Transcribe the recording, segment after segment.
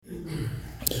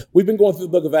We've been going through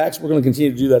the book of Acts. We're going to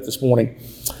continue to do that this morning.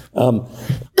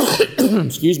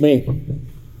 Excuse me.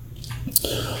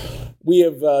 We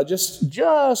have just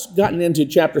gotten into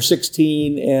chapter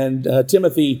 16, and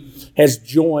Timothy has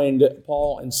joined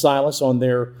Paul and Silas on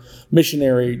their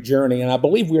missionary journey. And I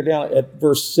believe we're down at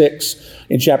verse 6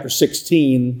 in chapter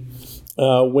 16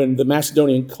 when the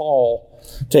Macedonian call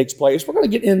takes place. We're going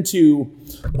to get into,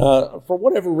 for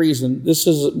whatever reason, this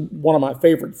is one of my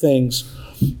favorite things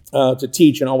to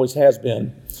teach and always has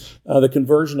been, the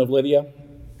conversion of Lydia.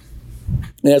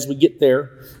 And as we get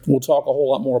there, we'll talk a whole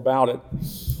lot more about it.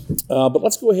 But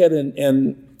let's go ahead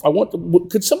and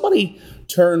could somebody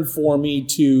turn for me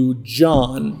to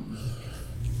John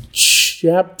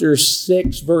chapter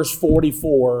 6, verse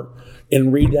 44,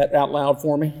 and read that out loud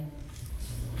for me?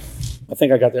 I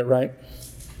think I got that right.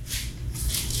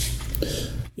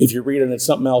 If you're reading it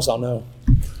something else, I'll know.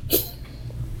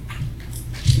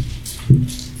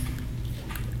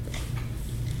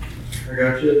 I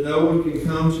got you. No one can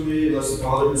come to me unless the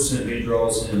Father who sent me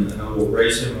draws him, and I will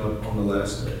raise him up on the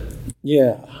last day.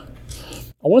 Yeah.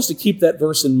 I want us to keep that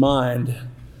verse in mind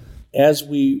as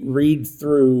we read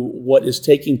through what is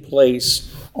taking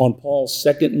place on Paul's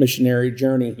second missionary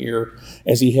journey here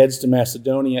as he heads to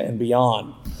Macedonia and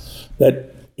beyond.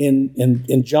 That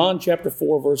in John chapter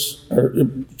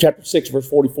 6, verse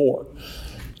 44,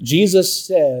 Jesus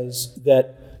says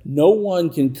that no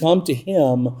one can come to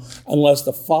him unless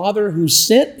the Father who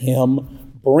sent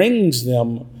him brings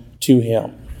them to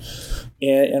him.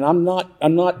 And I'm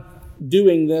not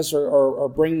doing this or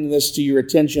bringing this to your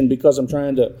attention because I'm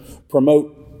trying to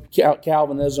promote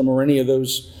Calvinism or any of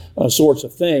those sorts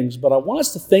of things, but I want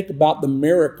us to think about the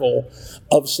miracle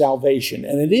of salvation.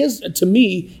 And it is, to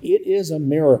me, it is a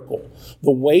miracle.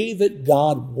 The way that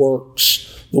God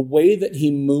works, the way that he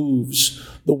moves,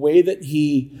 the way that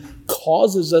he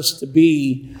causes us to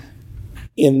be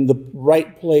in the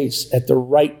right place at the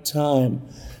right time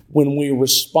when we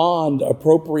respond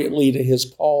appropriately to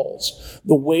his calls,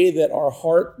 the way that our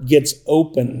heart gets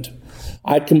opened.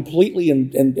 I completely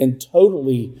and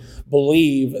totally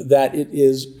believe that it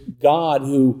is God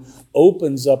who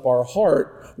opens up our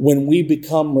heart when we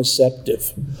become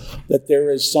receptive, that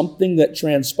there is something that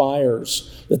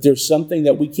transpires, that there's something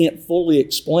that we can't fully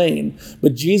explain.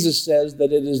 But Jesus says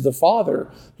that it is the Father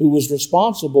who was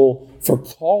responsible for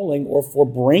calling or for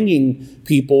bringing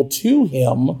people to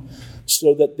him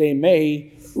so that they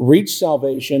may reach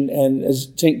salvation. And as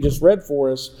Tink just read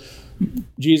for us,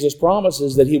 Jesus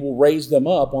promises that he will raise them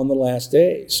up on the last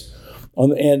days.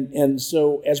 And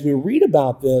so as we read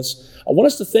about this, I want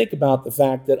us to think about the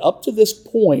fact that up to this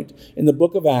point in the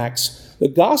book of Acts, the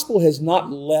gospel has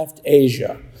not left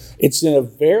Asia. It's in a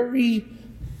very,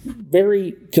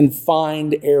 very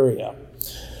confined area.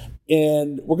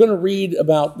 And we're going to read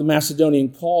about the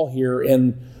Macedonian call here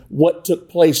and what took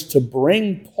place to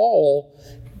bring Paul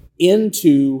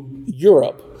into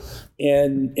Europe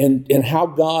and how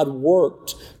God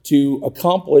worked to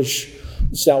accomplish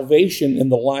salvation in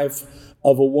the life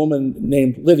of a woman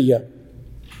named Lydia.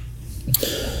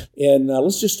 And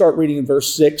let's just start reading in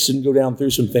verse 6 and go down through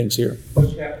some things here.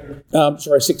 What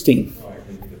chapter? 16.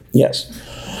 Yes.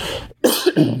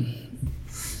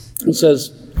 It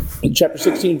says, in chapter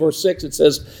 16, verse 6, it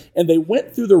says, "And they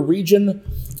went through the region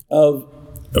of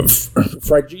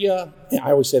Phrygia,"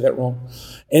 I always say that wrong,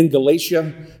 "and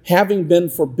Galatia, having been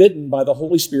forbidden by the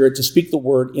Holy Spirit to speak the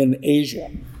word in Asia.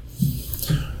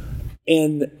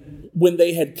 And when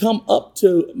they had come up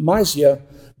to Mysia,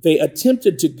 they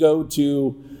attempted to go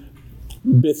to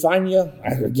Bithynia."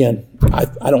 Again,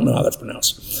 I don't know how that's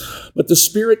pronounced. "But the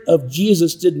Spirit of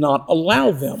Jesus did not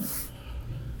allow them.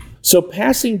 So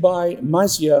passing by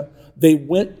Mysia, they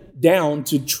went down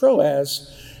to Troas,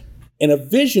 and a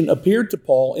vision appeared to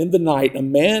Paul in the night. A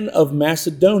man of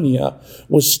Macedonia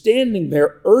was standing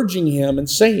there urging him and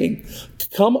saying,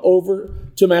 'Come over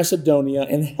to Macedonia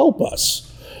and help us.'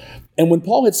 And when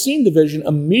Paul had seen the vision,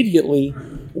 immediately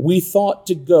we thought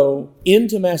to go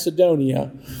into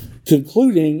Macedonia,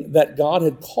 concluding that God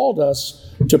had called us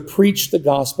to preach the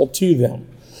gospel to them."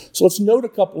 So let's note a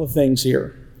couple of things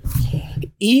here.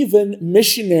 Even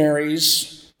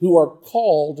missionaries who are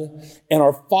called and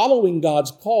are following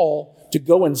God's call to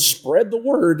go and spread the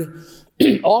word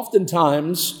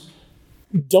oftentimes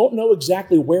don't know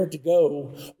exactly where to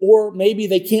go, or maybe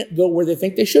they can't go where they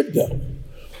think they should go.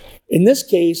 In this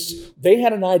case, they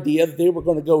had an idea that they were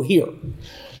going to go here.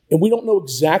 And we don't know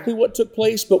exactly what took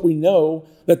place, but we know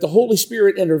that the Holy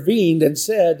Spirit intervened and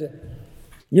said,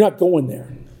 "You're not going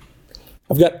there.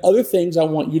 I've got other things I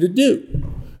want you to do,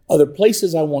 other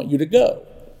places I want you to go."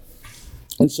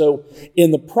 And so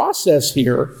in the process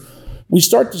here, we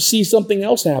start to see something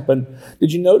else happen.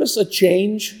 Did you notice a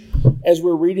change as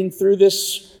we're reading through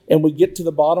this and we get to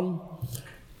the bottom?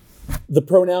 The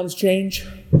pronouns change.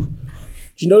 Did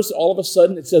you notice that all of a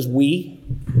sudden it says we?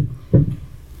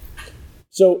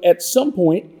 So at some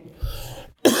point,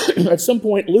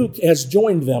 Luke has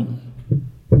joined them.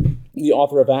 The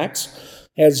author of Acts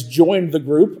has joined the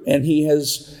group, and he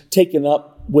has taken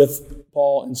up with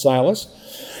Paul and Silas.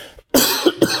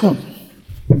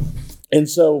 And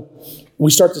so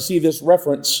we start to see this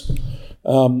reference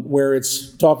where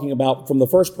it's talking about from the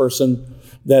first person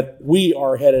that we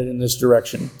are headed in this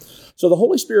direction. So the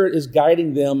Holy Spirit is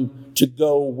guiding them to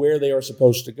go where they are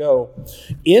supposed to go,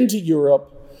 into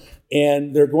Europe,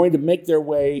 and they're going to make their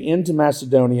way into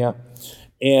Macedonia,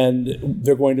 and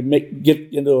they're going to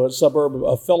get into a suburb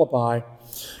of Philippi,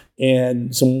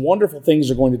 and some wonderful things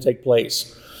are going to take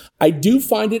place. I do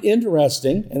find it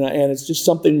interesting, and it's just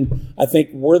something I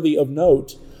think worthy of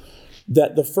note,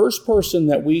 that the first person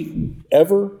that we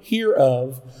ever hear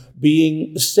of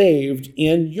being saved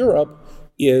in Europe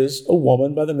is a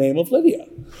woman by the name of Lydia.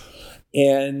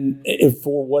 And if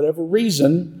for whatever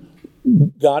reason,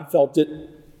 God felt it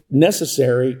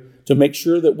necessary to make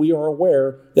sure that we are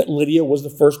aware that Lydia was the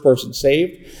first person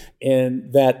saved,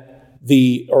 and that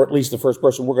or at least the first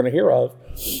person we're going to hear of,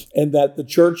 and that the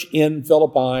church in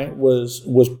Philippi was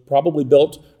probably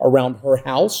built around her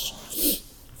house,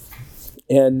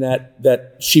 and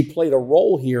that she played a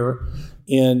role here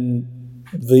in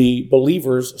the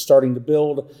believers starting to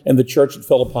build and the church at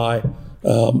Philippi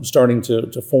starting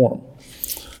to form.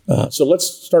 So let's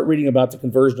start reading about the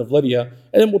conversion of Lydia,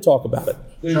 and then we'll talk about it.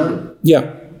 Sean?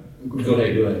 Yeah. Go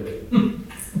ahead.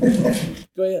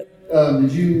 Go ahead.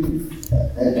 Did you,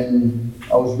 and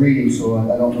I was reading, so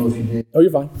I don't know if you did. Oh,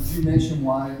 you're fine. Did you mention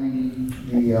why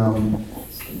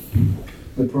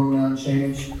the pronoun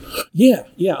changed? Yeah.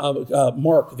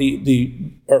 Mark,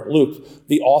 or Luke,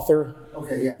 the author.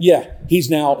 Okay, yeah. Yeah, he's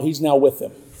now with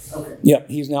them. Okay. Yeah,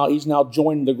 he's now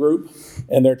joined the group,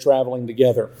 and they're traveling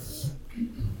together.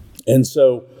 And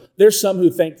so there's some who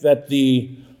think that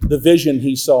the vision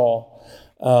he saw,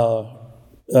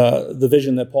 the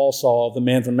vision that Paul saw of the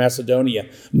man from Macedonia,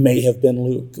 may have been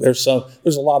Luke. There's a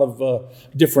lot of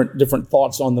different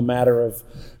thoughts on the matter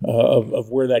of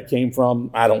where that came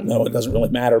from. I don't know. It doesn't really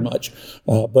matter much.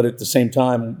 But at the same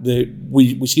time,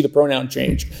 we see the pronoun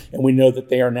change, and we know that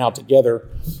they are now together.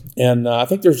 And I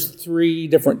think there's 3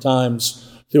 different times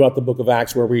throughout the book of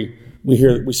Acts where we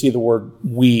see the word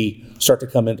 "we" start to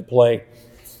come into play,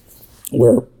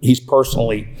 where he's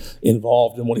personally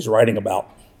involved in what he's writing about.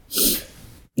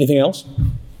 Anything else?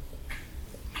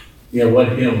 Yeah,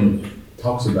 what hymn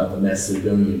talks about the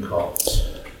Macedonian call?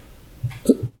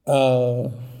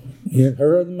 You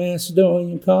heard the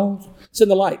Macedonian call? It's in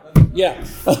the light. Yeah.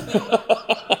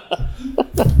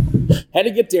 Had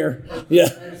to get there. Yeah.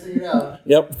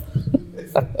 Yep.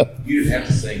 You didn't have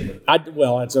to sing it.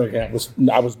 Well, that's okay.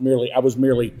 I was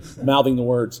merely mouthing the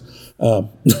words. Go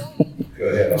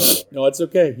ahead. No, it's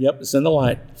okay. Yep, it's in the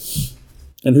light.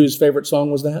 And whose favorite song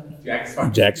was that?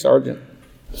 Jack Sargent.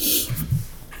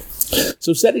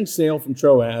 So setting sail from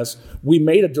Troas, we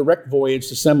made a direct voyage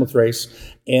to Samothrace,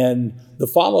 and the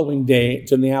following day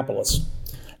to Neapolis,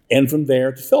 and from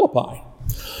there to Philippi.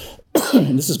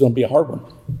 This is going to be a hard one.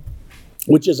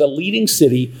 Which is a leading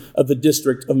city of the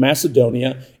district of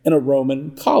Macedonia and a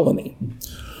Roman colony.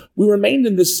 We remained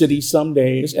in this city some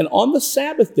days, and on the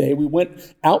Sabbath day we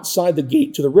went outside the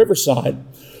gate to the riverside,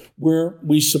 where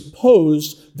we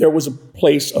supposed there was a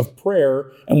place of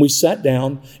prayer, and we sat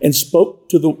down and spoke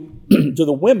to the to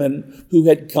the women who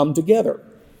had come together.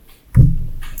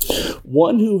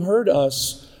 One who heard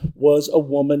us was a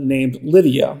woman named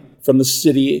Lydia from the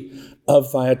city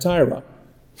of Thyatira,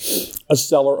 a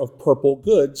seller of purple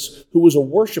goods who was a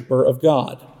worshiper of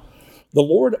God. The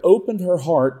Lord opened her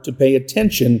heart to pay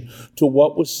attention to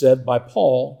what was said by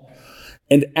Paul.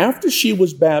 And after she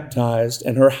was baptized,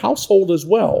 and her household as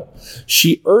well,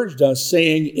 she urged us,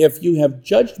 saying, "If you have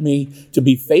judged me to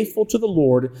be faithful to the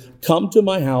Lord, come to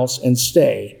my house and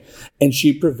stay." And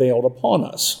she prevailed upon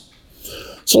us.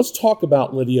 So let's talk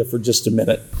about Lydia for just a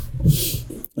minute.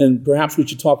 And perhaps we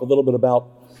should talk a little bit about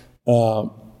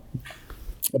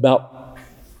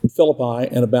Philippi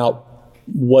and about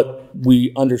what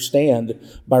we understand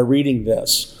by reading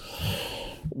this.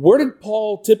 Where did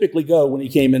Paul typically go when he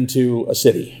came into a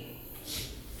city?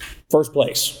 First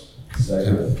place.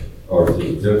 Or to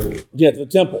the temple. Yeah, to the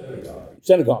temple.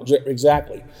 Synagogue,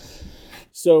 exactly.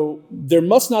 So there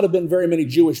must not have been very many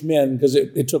Jewish men, because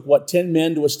it took, 10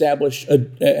 men to establish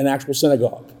an actual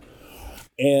synagogue.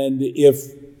 And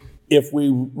if we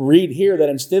read here that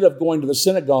instead of going to the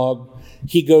synagogue,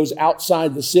 he goes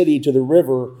outside the city to the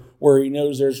river where he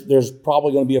knows there's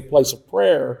probably going to be a place of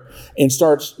prayer and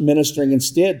starts ministering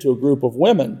instead to a group of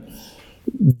women,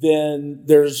 then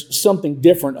there's something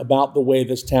different about the way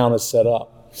this town is set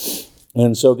up.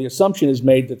 And so the assumption is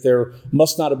made that there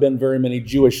must not have been very many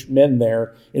Jewish men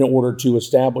there in order to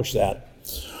establish that.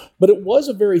 But it was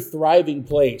a very thriving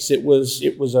place. It was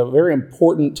a very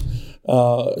important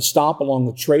stop along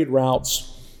the trade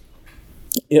routes.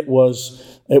 It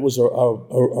was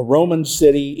a Roman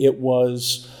city. It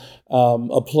was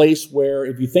a place where,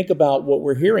 if you think about what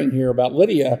we're hearing here about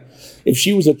Lydia, if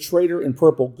she was a trader in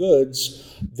purple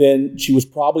goods, then she was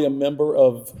probably a member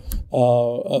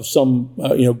of some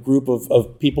group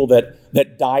of people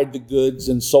that dyed the goods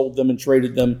and sold them and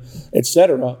traded them,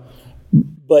 etc.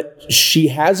 But she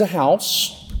has a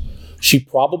house. She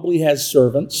probably has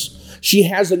servants. She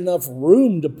has enough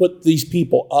room to put these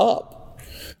people up,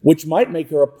 which might make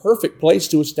her a perfect place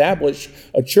to establish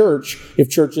a church if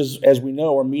churches, as we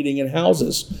know, are meeting in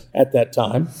houses at that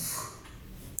time.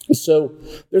 So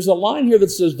there's a line here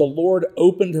that says, the Lord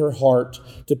opened her heart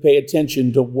to pay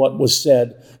attention to what was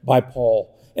said by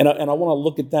Paul. And I want to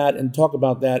look at that and talk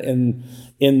about that in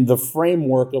the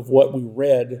framework of what we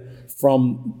read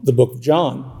from the book of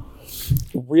John,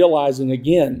 realizing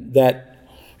again that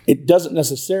it doesn't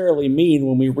necessarily mean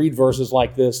when we read verses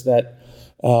like this that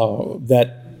God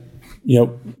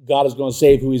is going to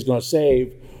save who he's going to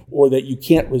save, or that you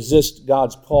can't resist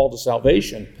God's call to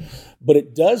salvation. But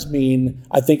it does mean,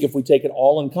 I think if we take it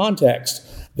all in context,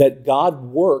 that God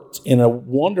worked in a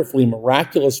wonderfully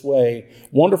miraculous way,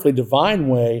 wonderfully divine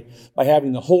way, by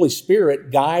having the Holy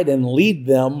Spirit guide and lead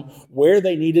them where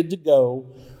they needed to go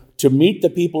to meet the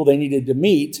people they needed to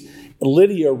meet.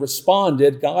 Lydia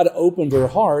responded, God opened her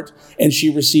heart, and she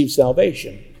received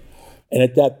salvation. And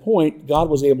at that point, God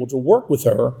was able to work with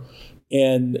her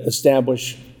and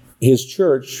establish his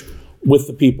church with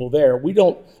the people there. We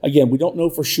don't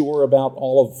know for sure about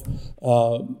all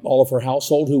of her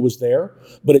household who was there,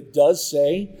 but it does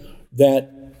say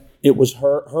that it was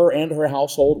her and her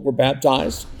household were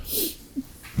baptized.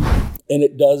 And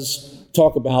it does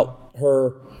talk about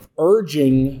her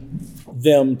urging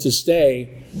them to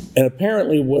stay, and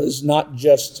apparently was not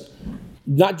just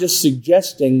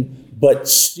suggesting, but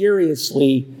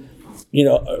seriously,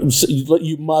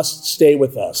 you must stay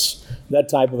with us, that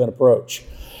type of an approach.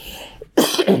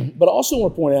 But I also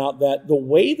want to point out that the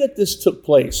way that this took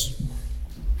place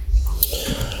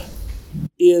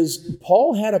is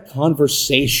Paul had a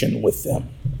conversation with them.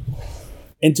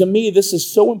 And to me, this is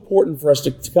so important for us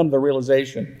to come to the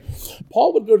realization.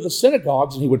 Paul would go to the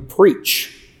synagogues and he would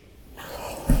preach.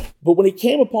 But when he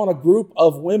came upon a group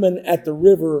of women at the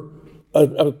river,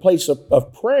 a place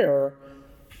of prayer,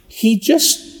 he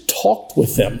just talked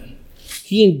with them.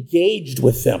 He engaged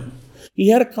with them. He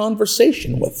had a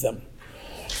conversation with them.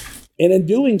 And in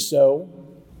doing so,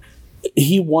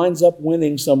 he winds up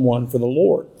winning someone for the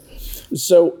Lord.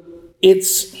 So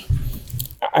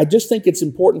I just think it's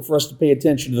important for us to pay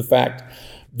attention to the fact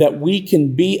that we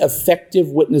can be effective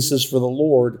witnesses for the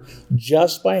Lord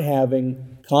just by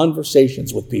having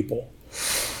conversations with people,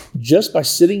 just by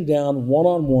sitting down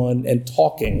one-on-one and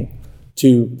talking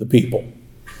to the people.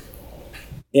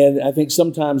 And I think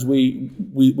sometimes we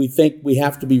think we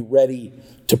have to be ready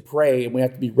to pray and we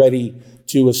have to be ready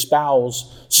to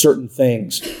espouse certain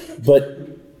things.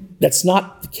 But that's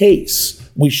not the case.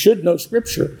 We should know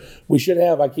Scripture. We should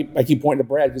have, I keep pointing to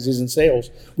Brad because he's in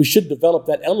sales, we should develop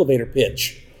that elevator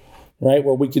pitch, right,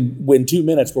 where we can, in 2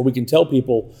 minutes, where we can tell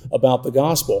people about the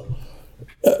gospel.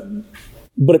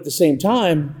 But at the same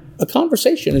time, a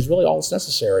conversation is really all that's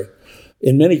necessary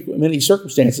in many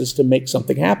circumstances to make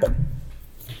something happen.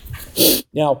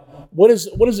 Now, what does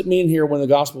it mean here when the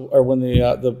gospel, or when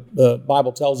the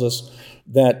Bible tells us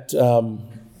that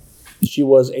she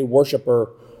was a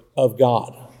worshiper of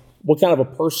God? What kind of a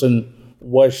person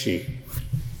was she?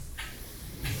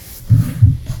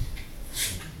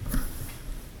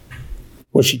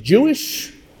 Was she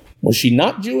Jewish? Was she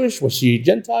not Jewish? Was she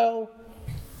Gentile?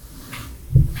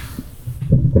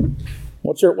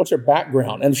 What's her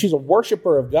background? And she's a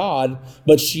worshiper of God,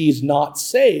 but she's not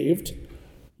saved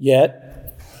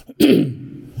yet.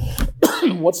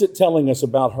 What's it telling us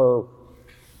about her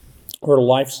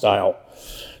lifestyle?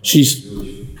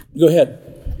 Go ahead.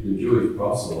 The Jewish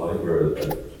proselyte, or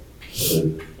a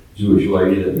Jewish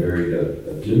lady that married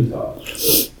a Gentile.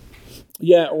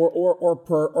 Yeah,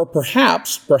 or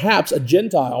perhaps a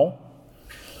Gentile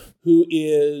who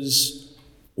is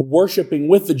worshiping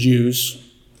with the Jews,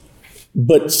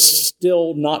 but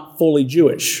still not fully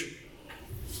Jewish.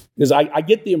 Because I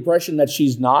get the impression that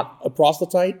she's not a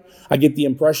proselyte. I get the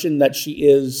impression that she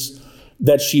is,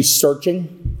 that she's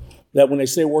searching, that when they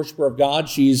say worshiper of God,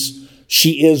 she's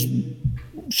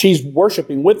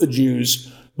worshiping with the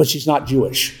Jews, but she's not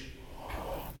Jewish.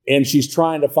 And she's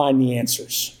trying to find the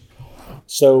answers.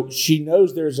 So she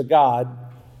knows there's a God,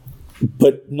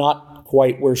 but not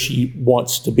quite where she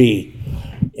wants to be.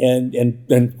 And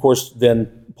of course,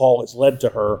 then Paul is led to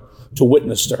her to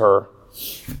witness to her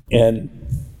and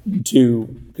to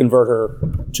convert her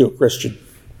to a Christian.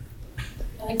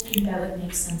 I think that would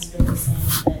make sense for the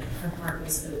saying that her heart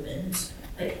was opened.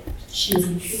 Like, she was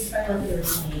intrigued by what they were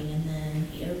saying, and then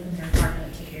he opened her heart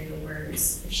up to hear the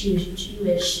words. If she was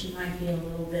Jewish, she might be a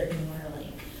little bit more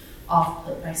like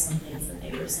off-put by some things that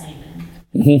they were saying.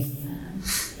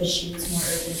 But she was more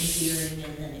open to hearing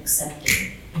and then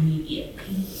accepting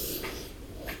immediately.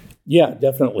 Yeah,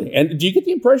 definitely. And do you get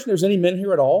the impression there's any men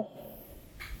here at all?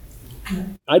 No.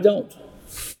 I don't.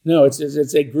 No, it's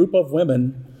a group of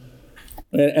women.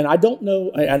 And I don't know,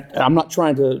 I'm not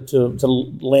trying to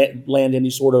land any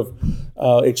sort of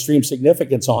extreme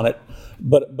significance on it,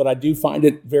 but I do find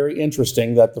it very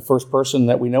interesting that the first person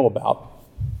that we know about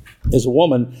is a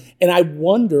woman. And I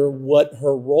wonder what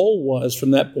her role was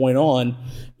from that point on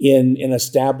in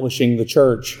establishing the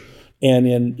church and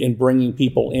in bringing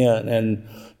people in. And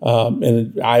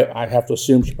I have to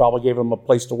assume she probably gave them a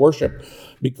place to worship,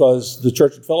 because the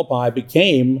church at Philippi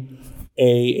became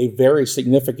a very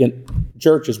significant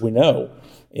church, as we know,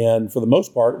 and for the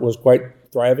most part was quite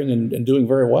thriving and doing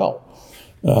very well.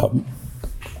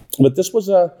 But this was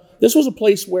a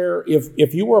place where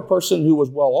if you were a person who was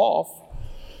well off,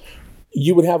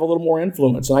 you would have a little more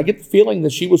influence. And I get the feeling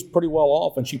that she was pretty well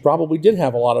off, and she probably did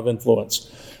have a lot of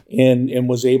influence and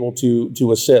was able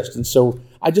to assist. And so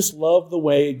I just love the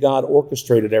way God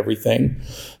orchestrated everything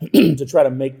to try to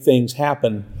make things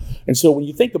happen. And so when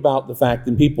you think about the fact,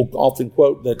 and people often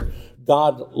quote that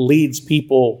God leads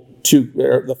people to,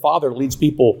 or the Father leads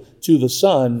people to the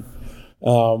Son,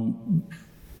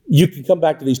 you can come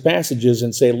back to these passages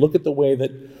and say, look at the way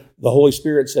that the Holy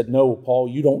Spirit said, no, Paul,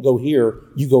 you don't go here,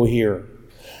 you go here.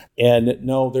 And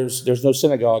no, there's no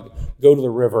synagogue. Go to the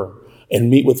river and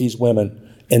meet with these women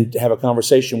and have a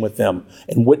conversation with them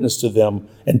and witness to them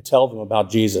and tell them about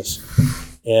Jesus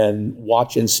and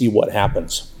watch and see what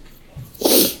happens.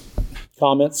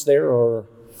 Comments there or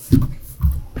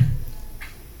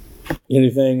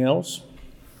anything else?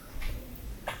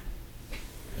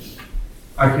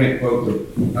 I can't quote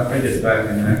I think it's back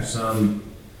in Acts.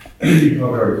 You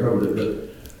probably already covered it, but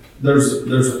there's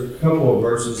a couple of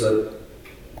verses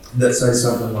that say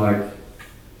something like,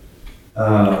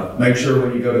 make sure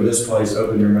when you go to this place,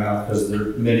 open your mouth, because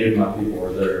many of my people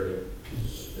are there.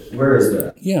 Where is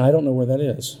that? Yeah, I don't know where that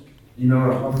is. You know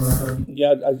what I'm talking about?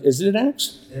 Yeah, is it an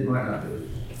Acts? It might not be.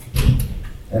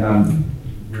 And I'm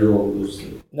real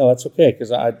loosely. No, that's okay, because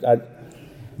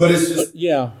But it's just,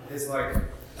 yeah. It's like,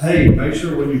 hey, make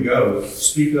sure when you go,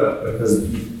 speak up, because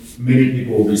many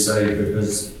people will be saved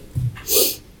because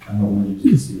I don't want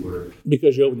you to see where.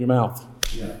 Because you open your mouth.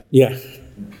 Yeah. Yeah.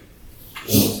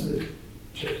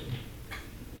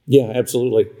 Yeah,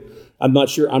 absolutely. I'm not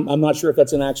sure. I'm not sure if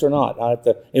that's an Acts or not. I have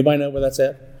to. Anybody know where that's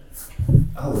at?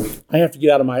 I have to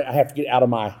get out of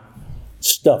my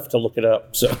stuff to look it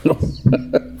up. So.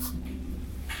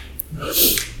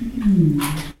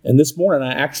 And this morning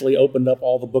I actually opened up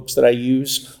all the books that I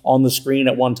use on the screen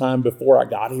at one time before I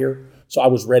got here, so I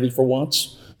was ready for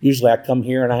once. Usually I come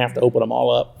here and I have to open them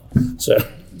all up. So.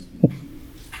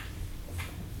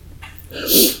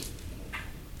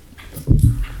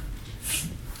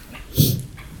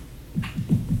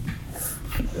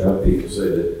 Now, people say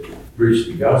that preach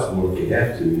the gospel if you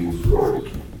have to use words.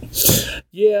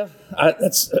 Yeah,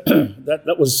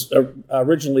 that was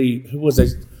originally who is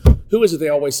it? They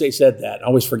always said that. I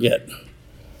always forget.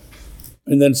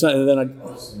 And then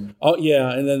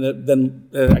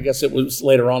I guess it was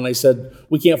later on they said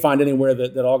we can't find anywhere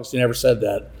that Augustine ever said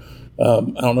that.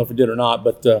 I don't know if he did or not,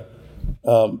 but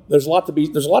there's a lot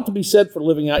to be said for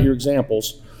living out your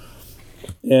examples.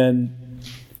 And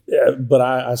but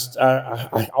I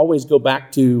always go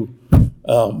back to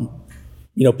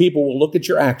people will look at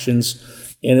your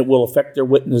actions and it will affect your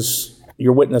witness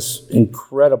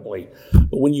incredibly.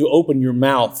 But when you open your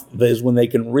mouth, that is when they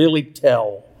can really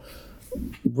tell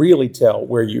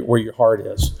where your heart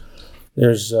is.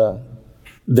 There's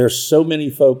so many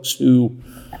folks who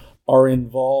are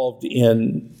involved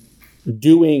in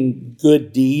doing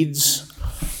good deeds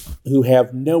who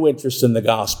have no interest in the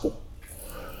gospel.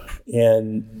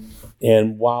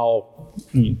 And while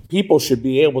people should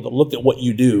be able to look at what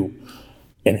you do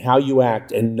and how you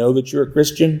act and know that you're a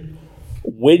Christian,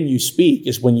 when you speak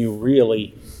is when you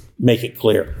really make it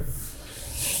clear.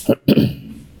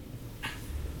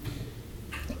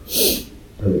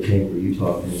 Tank, were you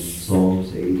talking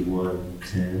Psalms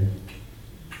 81:10?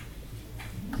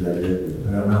 Is that it?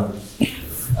 I don't know.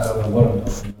 I don't know what I'm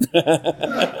talking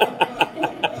about.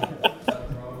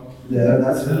 Yeah,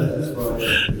 that's fine.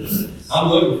 I'm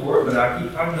looking for it, but I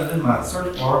keep typing it in my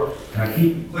search bar, and I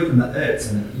keep clicking the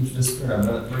X, and it keeps disappearing. I've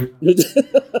done it 3 times.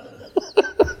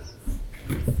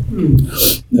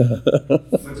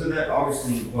 But to that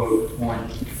Augustine quote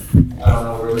point, I don't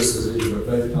know where this is either, but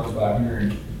faith comes by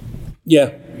hearing.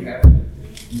 Yeah.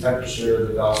 You have to share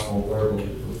the gospel verbally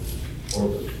or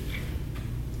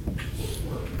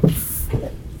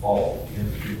fall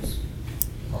into people's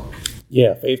hearts.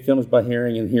 Yeah, faith comes by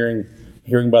hearing, and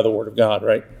hearing by the word of God,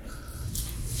 right?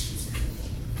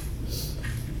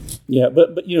 Yeah,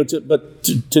 but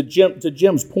to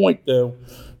Jim's point though,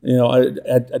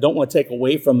 I don't want to take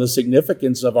away from the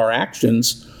significance of our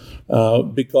actions,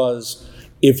 because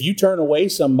if you turn away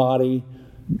somebody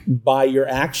by your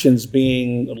actions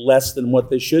being less than what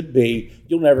they should be,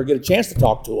 you'll never get a chance to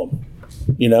talk to them.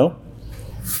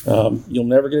 You'll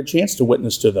never get a chance to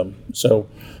witness to them. So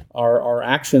our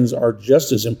actions are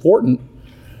just as important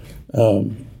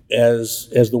as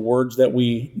the words that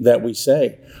we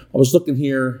say. I was looking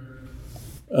here.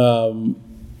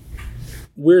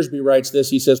 Wiersbe writes this.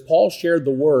 He says, Paul shared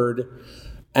the word.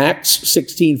 Acts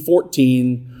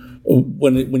 16:14,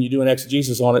 when you do an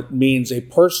exegesis on it, means a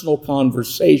personal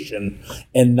conversation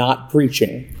and not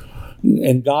preaching.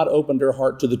 And God opened her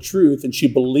heart to the truth, and she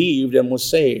believed and was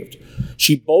saved.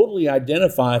 She boldly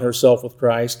identified herself with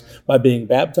Christ by being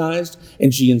baptized,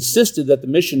 and she insisted that the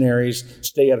missionaries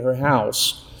stay at her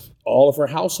house. All of her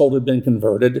household had been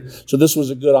converted, so this was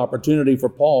a good opportunity for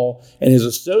Paul and his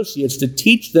associates to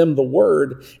teach them the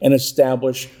word and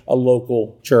establish a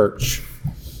local church.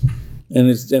 And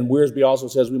Wiersbe also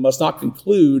says we must not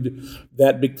conclude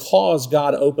that because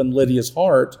God opened Lydia's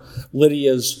heart,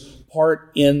 Lydia's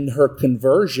part in her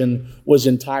conversion was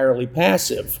entirely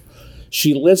passive.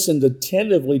 She listened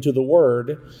attentively to the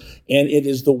word, and it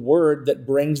is the word that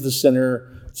brings the sinner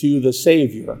to the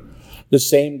Savior. The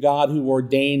same God who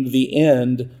ordained the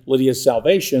end, Lydia's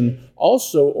salvation,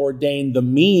 also ordained the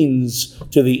means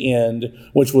to the end,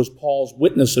 which was Paul's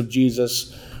witness of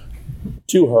Jesus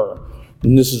to her.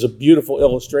 And this is a beautiful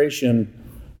illustration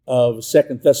of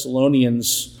 2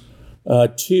 Thessalonians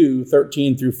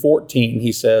 2:13 through 14,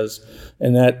 he says,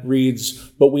 and that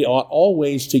reads, "But we ought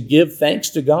always to give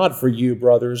thanks to God for you,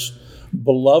 brothers,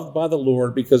 beloved by the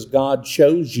Lord, because God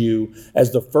chose you as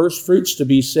the first fruits to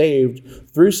be saved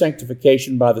through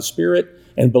sanctification by the Spirit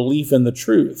and belief in the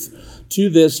truth. To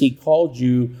this he called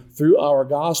you through our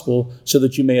gospel so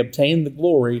that you may obtain the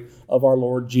glory of our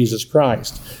Lord Jesus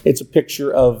Christ." It's a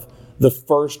picture of the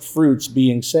first fruits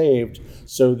being saved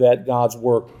so that God's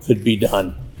work could be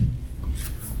done.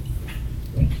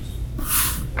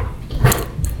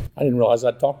 I didn't realize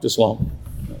I'd talk this long.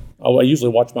 I usually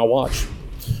watch my watch.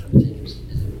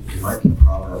 It might be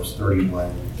Proverbs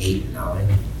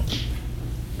 31:8-9.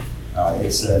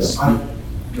 It says,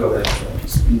 Go ahead.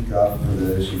 speak up for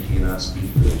those who cannot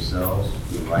speak for themselves,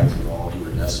 the rights of all who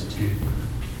are destitute.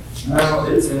 No,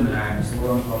 it's in Acts.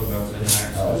 What I'm talking about is in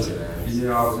Acts. Oh, it's in Acts.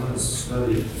 Yeah, I was in a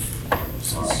study.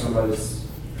 Somebody's,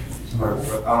 I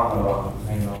don't know.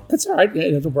 Hang on. That's all right.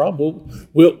 Yeah, no problem.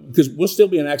 We'll still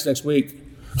be in Acts next week.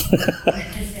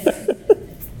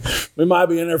 We might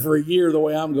be in there for a year the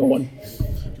way I'm going.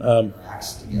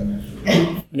 Acts together.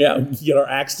 Yeah, get our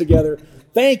acts together.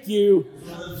 Thank you.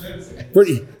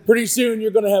 Pretty soon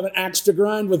you're going to have an axe to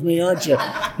grind with me, aren't you?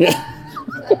 Yeah.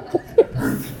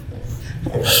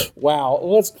 Wow.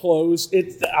 Let's close.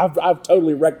 I've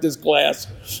totally wrecked this class.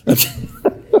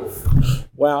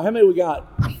 Wow. How many we got?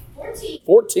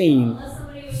 14. Unless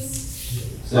somebody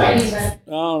was writing that.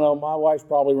 I don't know. My wife's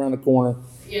probably around the corner.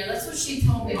 Yeah, that's what she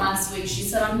told me last week. She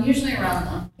said, I'm usually around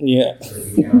them. Yeah.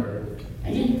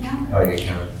 I didn't count her. Oh, you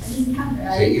count. I didn't count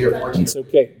her. So you're 14. It's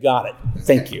okay. Got it.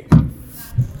 Thank you.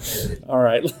 All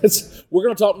right. We're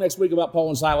going to talk next week about Paul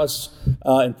and Silas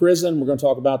in prison. We're going to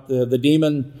talk about the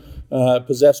demon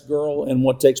possessed girl and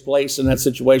what takes place in that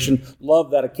situation.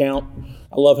 Love that account.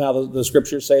 I love how the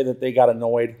scriptures say that they got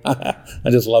annoyed. I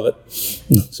just love it.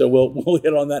 So we'll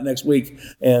hit on that next week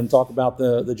and talk about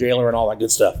the jailer and all that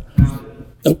good stuff.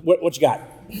 What you got?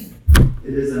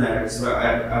 It is in Acts. So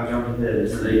I jumped ahead.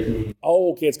 It's in 18.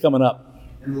 Oh, okay. It's coming up.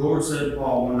 And the Lord said to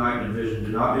Paul one night in a vision,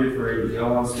 "Do not be afraid, but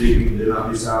go on speaking. Do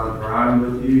not be silent, for I am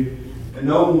with you. And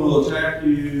no one will attack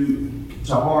you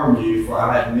to harm you, for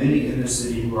I have many in this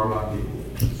city who are my people."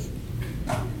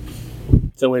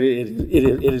 So it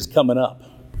is coming up.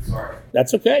 Sorry.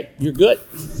 That's okay. You're good.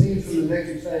 See you for the next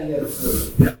exciting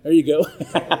episode. There you go.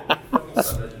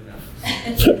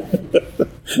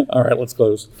 All right, let's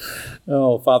close.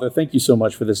 Oh, Father, thank you so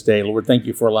much for this day. Lord, thank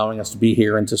you for allowing us to be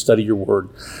here and to study your word.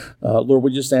 Lord,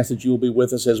 we just ask that you will be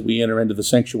with us as we enter into the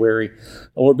sanctuary.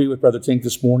 Lord, be with Brother Tink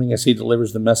this morning as he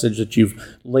delivers the message that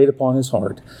you've laid upon his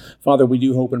heart. Father, we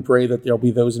do hope and pray that there'll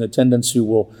be those in attendance who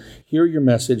will hear your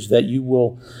message, that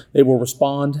they will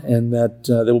respond, and that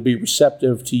they will be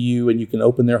receptive to you, and you can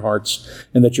open their hearts,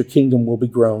 and that your kingdom will be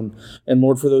grown. And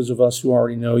Lord, for those of us who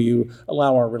already know you,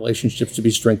 allow our relationships to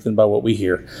be strengthened by what we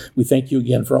hear. We thank you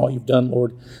again for all you've done,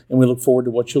 Lord, and we look forward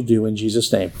to what you'll do in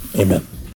Jesus' name. Amen.